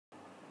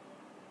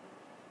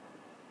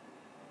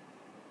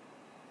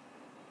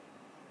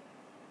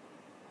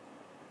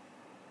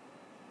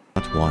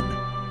1.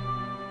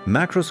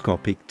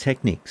 Macroscopic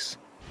techniques.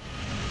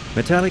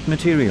 Metallic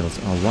materials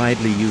are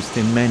widely used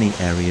in many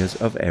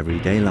areas of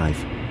everyday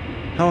life.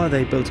 How are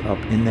they built up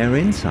in their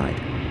inside?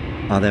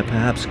 Are there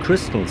perhaps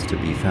crystals to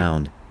be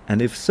found?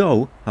 And if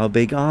so, how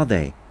big are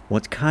they?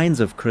 What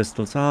kinds of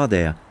crystals are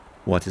there?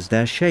 What is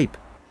their shape?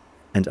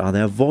 And are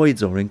there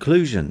voids or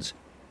inclusions?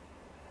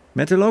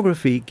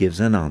 Metallography gives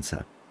an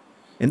answer.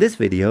 In this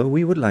video,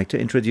 we would like to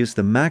introduce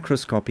the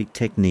macroscopic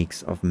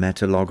techniques of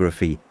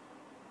metallography.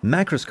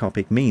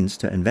 Macroscopic means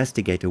to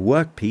investigate a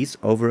workpiece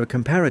over a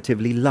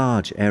comparatively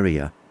large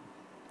area.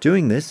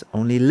 Doing this,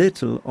 only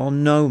little or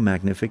no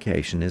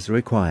magnification is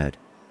required.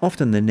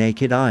 Often the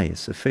naked eye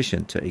is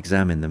sufficient to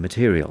examine the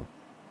material.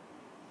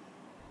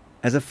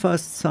 As a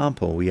first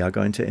sample, we are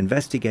going to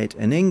investigate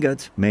an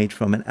ingot made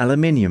from an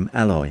aluminium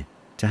alloy.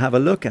 To have a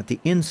look at the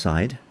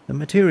inside, the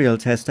material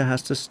tester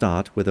has to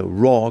start with a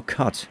raw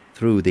cut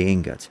through the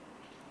ingot.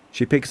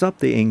 She picks up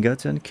the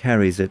ingot and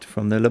carries it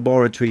from the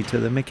laboratory to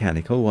the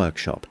mechanical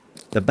workshop.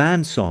 The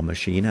bandsaw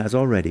machine has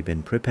already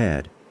been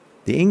prepared.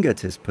 The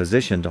ingot is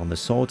positioned on the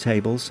saw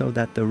table so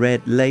that the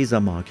red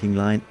laser marking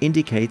line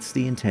indicates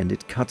the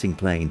intended cutting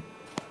plane.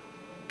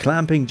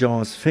 Clamping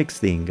jaws fix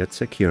the ingot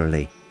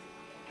securely.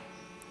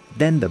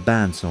 Then the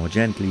bandsaw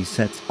gently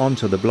sets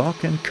onto the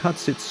block and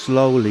cuts it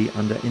slowly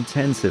under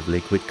intensive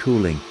liquid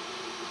cooling.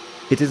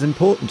 It is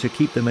important to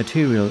keep the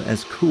material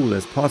as cool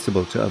as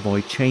possible to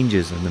avoid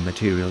changes in the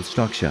material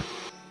structure.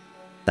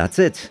 That's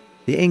it.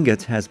 The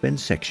ingot has been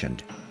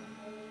sectioned.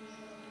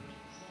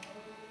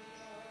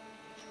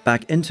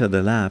 Back into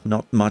the lab,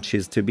 not much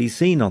is to be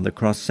seen on the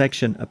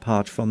cross-section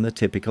apart from the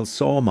typical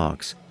saw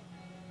marks.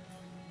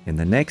 In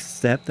the next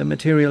step, the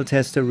material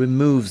tester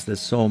removes the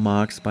saw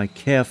marks by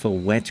careful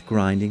wet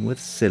grinding with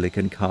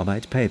silicon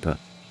carbide paper.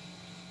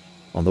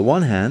 On the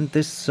one hand,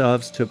 this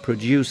serves to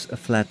produce a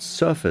flat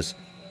surface.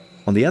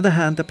 On the other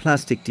hand, the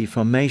plastic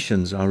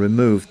deformations are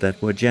removed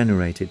that were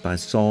generated by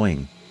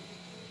sawing.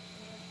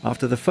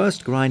 After the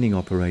first grinding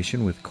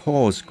operation with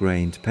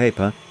coarse-grained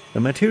paper,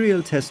 the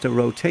material tester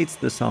rotates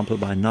the sample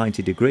by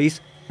 90 degrees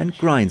and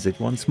grinds it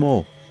once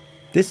more,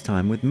 this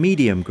time with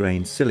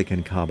medium-grained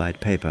silicon carbide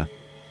paper.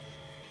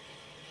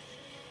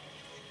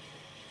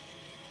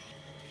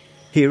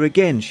 Here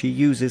again she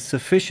uses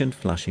sufficient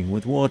flushing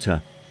with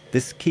water.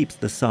 This keeps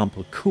the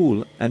sample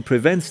cool and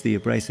prevents the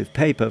abrasive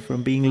paper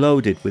from being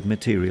loaded with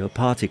material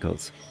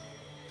particles.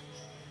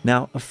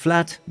 Now a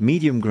flat,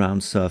 medium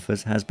ground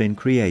surface has been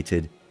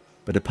created,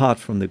 but apart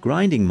from the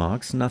grinding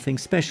marks, nothing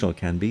special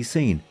can be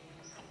seen.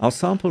 Our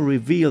sample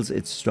reveals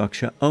its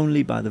structure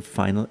only by the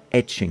final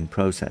etching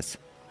process.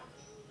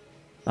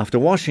 After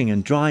washing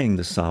and drying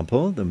the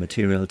sample, the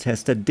material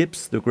tester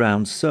dips the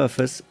ground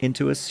surface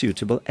into a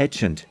suitable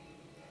etchant.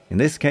 In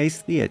this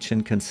case, the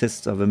etchant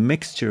consists of a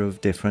mixture of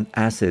different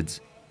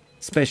acids.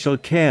 Special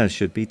care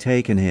should be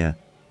taken here.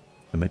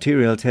 The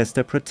material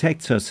tester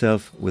protects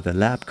herself with a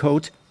lab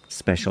coat,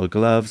 special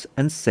gloves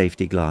and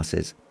safety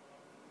glasses.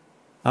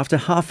 After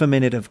half a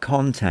minute of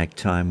contact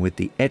time with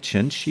the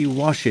etchant, she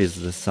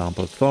washes the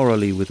sample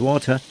thoroughly with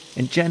water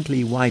and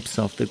gently wipes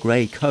off the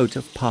grey coat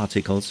of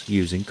particles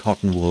using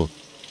cotton wool.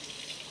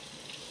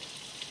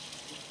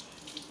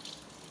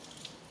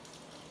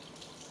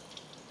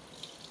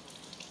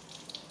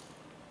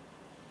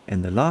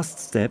 In the last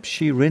step,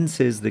 she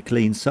rinses the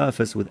clean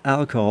surface with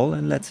alcohol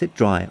and lets it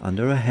dry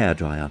under a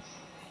hairdryer.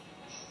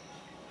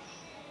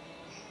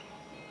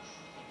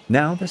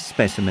 Now the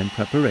specimen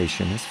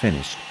preparation is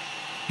finished.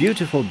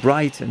 Beautiful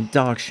bright and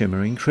dark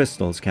shimmering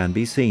crystals can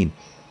be seen.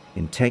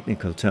 In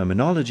technical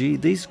terminology,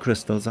 these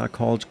crystals are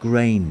called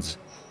grains.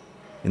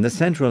 In the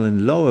central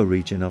and lower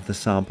region of the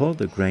sample,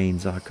 the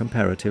grains are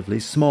comparatively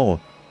small.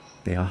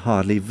 They are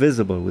hardly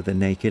visible with the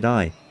naked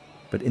eye.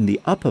 But in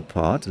the upper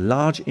part,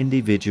 large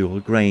individual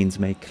grains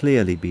may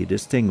clearly be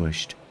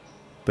distinguished.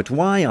 But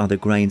why are the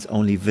grains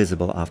only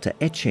visible after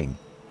etching?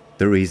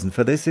 The reason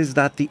for this is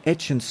that the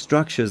etchant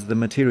structures the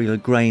material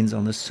grains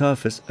on the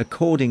surface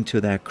according to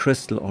their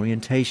crystal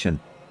orientation.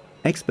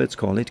 Experts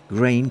call it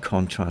grain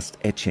contrast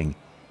etching.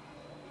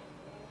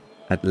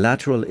 At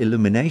lateral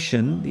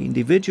illumination, the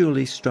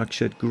individually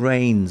structured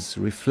grains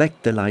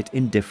reflect the light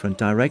in different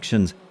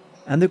directions,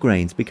 and the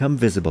grains become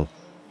visible.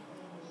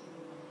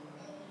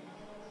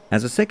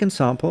 As a second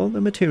sample,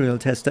 the material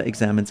tester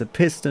examines a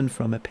piston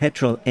from a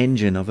petrol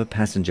engine of a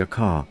passenger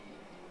car.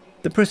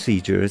 The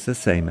procedure is the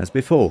same as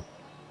before.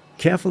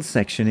 Careful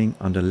sectioning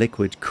under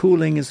liquid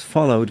cooling is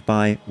followed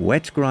by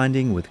wet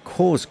grinding with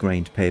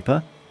coarse-grained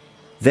paper,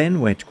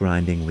 then wet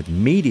grinding with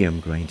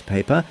medium-grained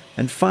paper,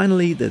 and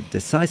finally the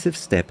decisive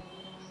step,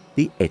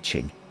 the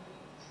etching.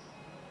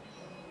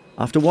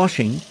 After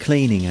washing,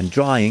 cleaning and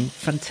drying,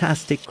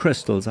 fantastic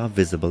crystals are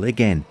visible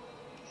again.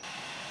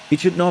 It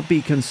should not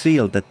be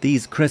concealed that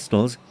these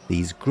crystals,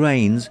 these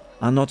grains,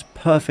 are not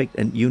perfect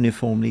and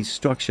uniformly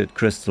structured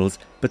crystals,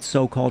 but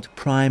so-called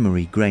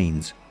primary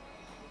grains.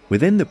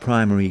 Within the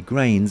primary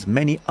grains,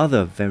 many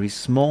other very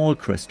small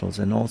crystals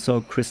and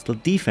also crystal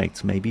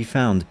defects may be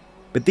found,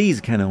 but these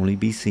can only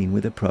be seen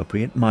with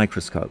appropriate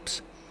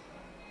microscopes.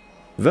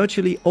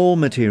 Virtually all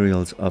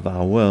materials of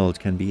our world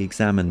can be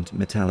examined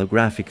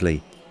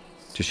metallographically.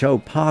 To show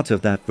part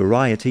of that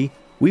variety,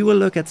 we will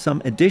look at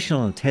some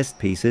additional test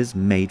pieces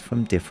made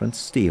from different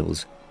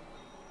steels.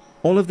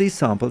 All of these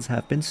samples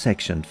have been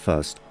sectioned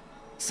first.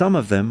 Some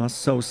of them are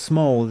so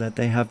small that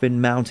they have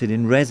been mounted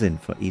in resin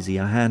for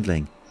easier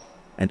handling.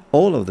 And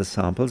all of the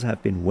samples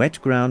have been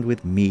wet ground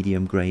with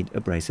medium-grade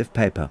abrasive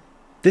paper.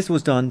 This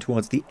was done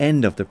towards the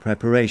end of the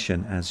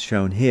preparation, as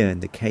shown here in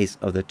the case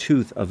of the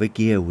tooth of a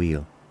gear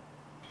wheel.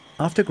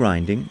 After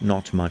grinding,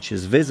 not much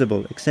is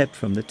visible except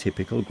from the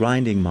typical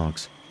grinding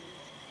marks.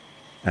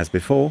 As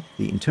before,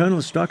 the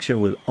internal structure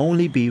will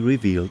only be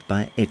revealed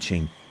by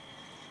etching.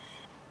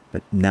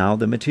 But now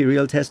the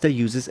material tester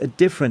uses a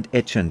different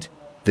etchant.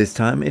 This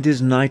time it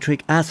is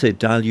nitric acid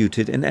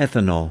diluted in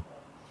ethanol.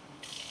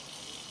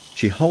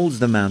 She holds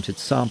the mounted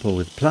sample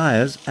with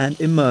pliers and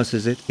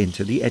immerses it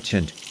into the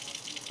etchant.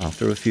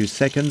 After a few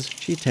seconds,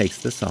 she takes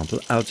the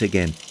sample out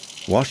again,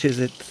 washes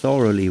it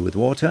thoroughly with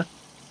water,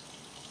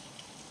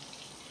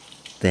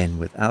 then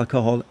with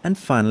alcohol, and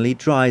finally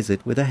dries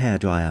it with a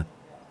hairdryer.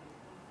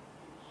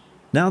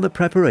 Now the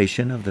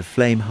preparation of the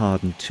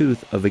flame-hardened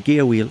tooth of a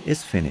gear wheel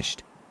is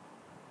finished.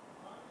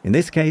 In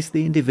this case,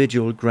 the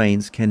individual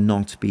grains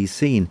cannot be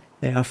seen,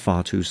 they are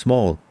far too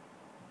small.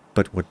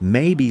 But what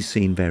may be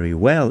seen very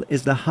well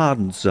is the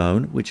hardened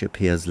zone, which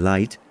appears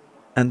light,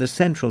 and the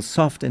central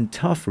soft and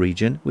tough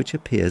region, which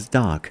appears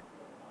dark.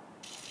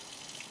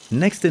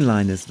 Next in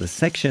line is the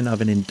section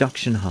of an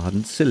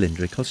induction-hardened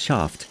cylindrical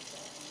shaft.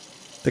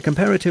 The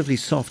comparatively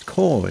soft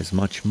core is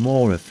much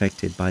more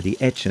affected by the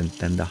etchant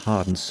than the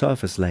hardened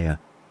surface layer.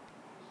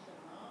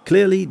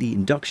 Clearly, the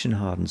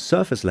induction-hardened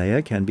surface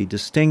layer can be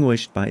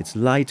distinguished by its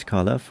light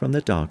color from the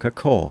darker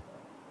core.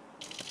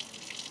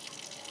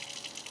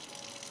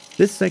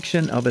 This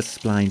section of a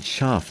splined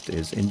shaft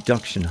is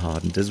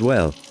induction-hardened as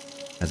well.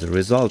 As a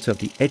result of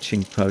the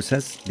etching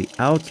process, the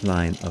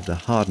outline of the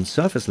hardened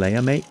surface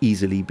layer may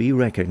easily be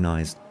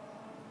recognized.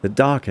 The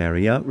dark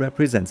area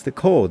represents the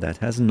core that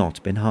has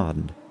not been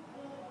hardened.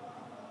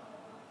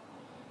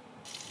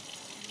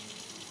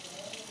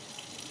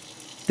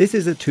 This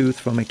is a tooth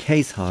from a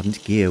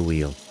case-hardened gear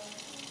wheel.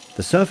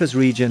 The surface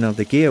region of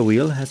the gear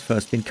wheel has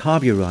first been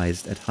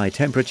carburized at high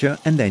temperature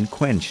and then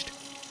quenched.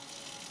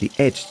 The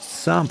etched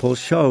sample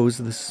shows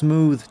the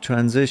smooth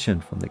transition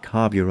from the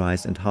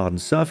carburized and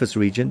hardened surface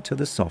region to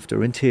the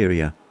softer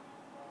interior.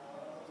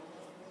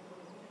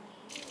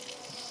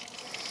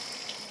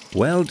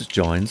 Weld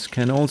joints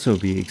can also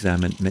be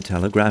examined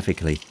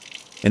metallographically.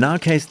 In our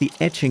case, the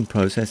etching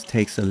process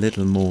takes a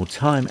little more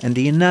time and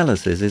the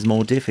analysis is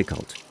more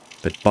difficult.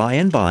 But by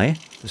and by,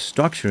 the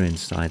structure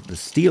inside the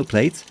steel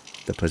plates,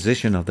 the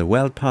position of the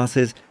weld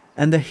passes,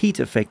 and the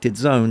heat-affected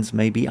zones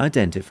may be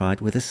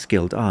identified with a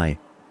skilled eye.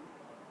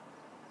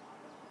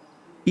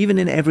 Even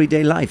in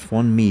everyday life,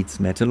 one meets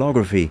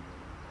metallography.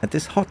 At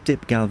this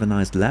hot-dip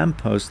galvanized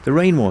lamppost, the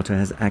rainwater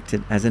has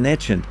acted as an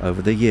etchant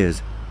over the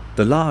years.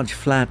 The large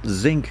flat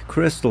zinc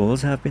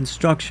crystals have been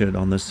structured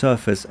on the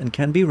surface and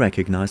can be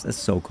recognized as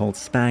so-called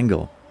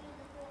spangle.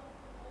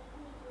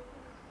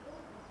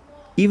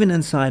 Even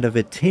inside of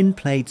a tin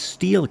plate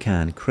steel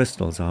can,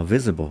 crystals are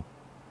visible.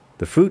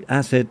 The fruit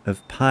acid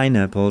of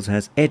pineapples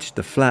has etched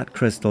the flat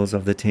crystals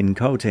of the tin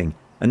coating.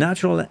 A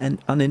natural and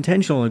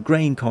unintentional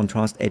grain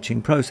contrast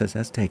etching process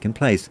has taken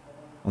place.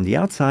 On the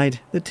outside,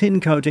 the tin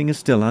coating is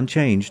still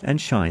unchanged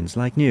and shines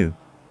like new.